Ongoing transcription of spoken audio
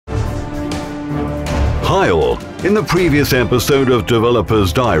Hi all! In the previous episode of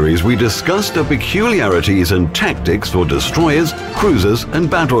Developers Diaries, we discussed the peculiarities and tactics for destroyers, cruisers and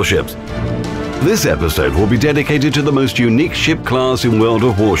battleships. This episode will be dedicated to the most unique ship class in World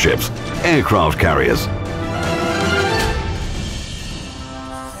of Warships, aircraft carriers.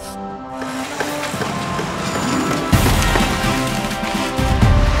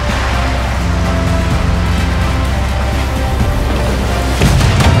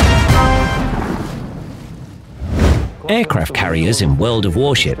 Aircraft carriers in World of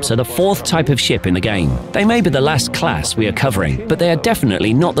Warships are the fourth type of ship in the game. They may be the last class we are covering, but they are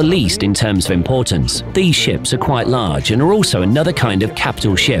definitely not the least in terms of importance. These ships are quite large and are also another kind of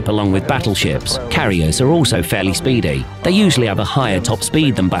capital ship along with battleships. Carriers are also fairly speedy. They usually have a higher top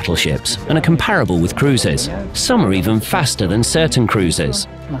speed than battleships and are comparable with cruisers. Some are even faster than certain cruisers.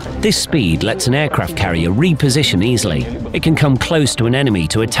 This speed lets an aircraft carrier reposition easily. It can come close to an enemy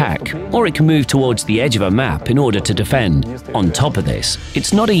to attack, or it can move towards the edge of a map in order to defend. On top of this,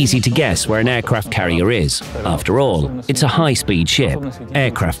 it's not easy to guess where an aircraft carrier is. After all, it's a high-speed ship.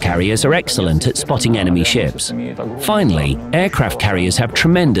 Aircraft carriers are excellent at spotting enemy ships. Finally, aircraft carriers have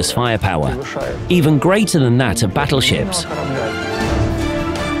tremendous firepower, even greater than that of battleships.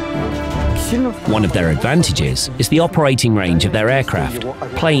 One of their advantages is the operating range of their aircraft.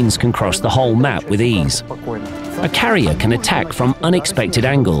 Planes can cross the whole map with ease. A carrier can attack from unexpected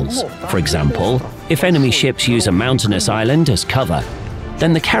angles. For example, if enemy ships use a mountainous island as cover,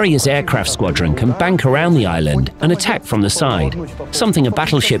 then the carrier's aircraft squadron can bank around the island and attack from the side, something a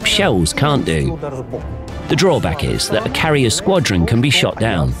battleship's shells can't do. The drawback is that a carrier's squadron can be shot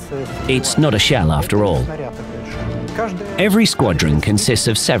down. It's not a shell after all. Every squadron consists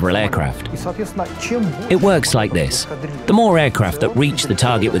of several aircraft. It works like this. The more aircraft that reach the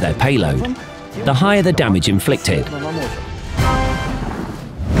target with their payload, the higher the damage inflicted.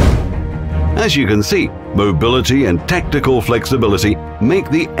 As you can see, mobility and tactical flexibility make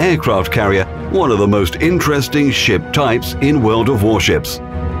the aircraft carrier one of the most interesting ship types in World of Warships.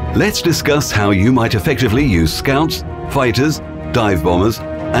 Let's discuss how you might effectively use scouts, fighters, dive bombers,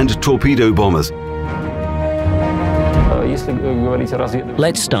 and torpedo bombers.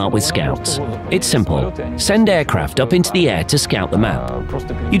 Let's start with scouts. It's simple. Send aircraft up into the air to scout the map.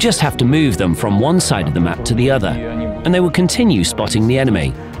 You just have to move them from one side of the map to the other, and they will continue spotting the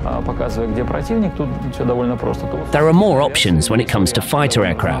enemy. There are more options when it comes to fighter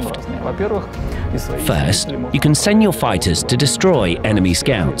aircraft. First, you can send your fighters to destroy enemy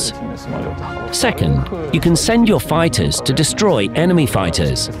scouts. Second, you can send your fighters to destroy enemy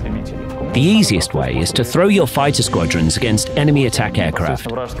fighters. The easiest way is to throw your fighter squadrons against enemy attack aircraft,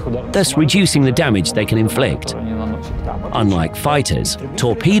 thus reducing the damage they can inflict. Unlike fighters,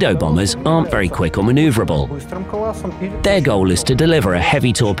 torpedo bombers aren't very quick or maneuverable. Their goal is to deliver a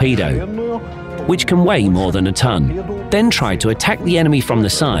heavy torpedo, which can weigh more than a ton. Then try to attack the enemy from the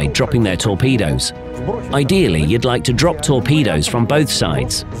side, dropping their torpedoes. Ideally, you'd like to drop torpedoes from both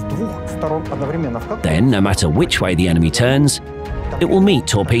sides. Then, no matter which way the enemy turns, it will meet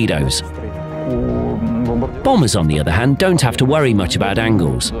torpedoes. Bombers, on the other hand, don't have to worry much about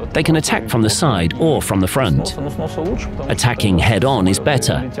angles. They can attack from the side or from the front. Attacking head-on is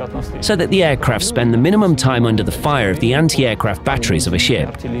better, so that the aircraft spend the minimum time under the fire of the anti-aircraft batteries of a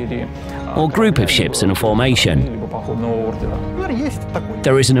ship, or group of ships in a formation.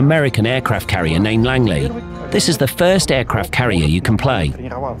 There is an American aircraft carrier named Langley. This is the first aircraft carrier you can play.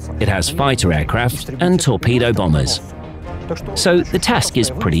 It has fighter aircraft and torpedo bombers. So the task is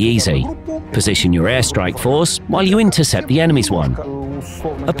pretty easy. Position your airstrike force while you intercept the enemy's one.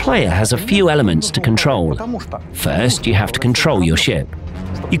 A player has a few elements to control. First, you have to control your ship.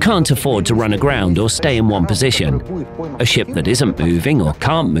 You can't afford to run aground or stay in one position. A ship that isn't moving or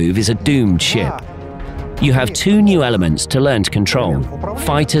can't move is a doomed ship. You have two new elements to learn to control,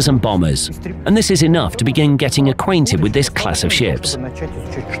 fighters and bombers, and this is enough to begin getting acquainted with this class of ships.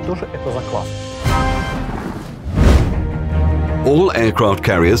 All aircraft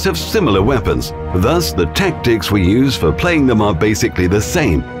carriers have similar weapons, thus the tactics we use for playing them are basically the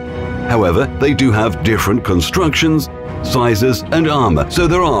same. However, they do have different constructions, sizes and armor, so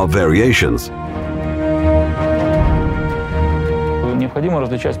there are variations.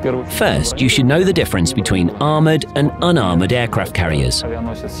 First, you should know the difference between armored and unarmored aircraft carriers.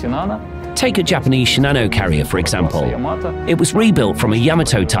 Take a Japanese Shinano carrier, for example. It was rebuilt from a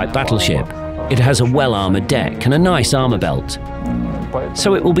Yamato-type battleship. It has a well-armored deck and a nice armor belt.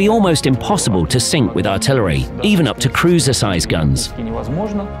 So it will be almost impossible to sink with artillery, even up to cruiser-sized guns.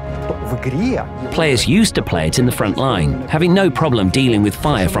 Players used to play it in the front line, having no problem dealing with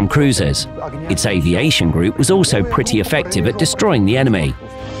fire from cruisers. Its aviation group was also pretty effective at destroying the enemy.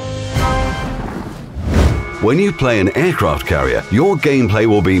 When you play an aircraft carrier, your gameplay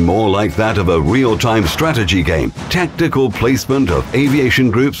will be more like that of a real-time strategy game. Tactical placement of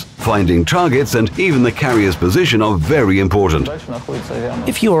aviation groups, finding targets, and even the carrier's position are very important.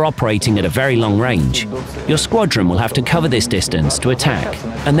 If you are operating at a very long range, your squadron will have to cover this distance to attack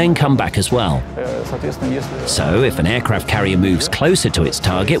and then come back as well. So, if an aircraft carrier moves closer to its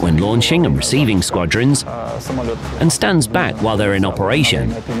target when launching and receiving squadrons, and stands back while they're in operation,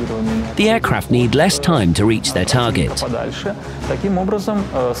 the aircraft need less time to reach their target.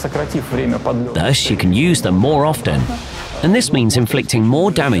 Thus, you can use them more often, and this means inflicting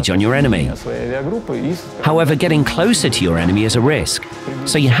more damage on your enemy. However, getting closer to your enemy is a risk,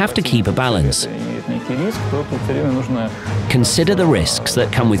 so you have to keep a balance. Consider the risks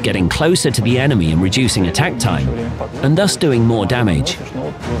that come with getting closer to the enemy and reducing attack time, and thus doing more damage.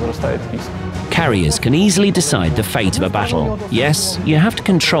 Carriers can easily decide the fate of a battle. Yes, you have to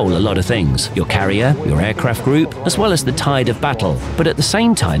control a lot of things, your carrier, your aircraft group, as well as the tide of battle. But at the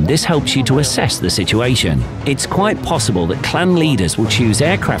same time, this helps you to assess the situation. It's quite possible that clan leaders will choose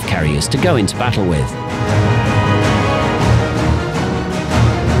aircraft carriers to go into battle with.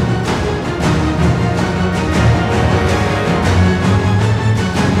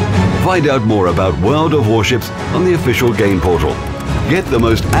 Find out more about World of Warships on the official game portal. Get the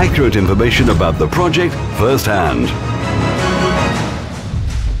most accurate information about the project firsthand.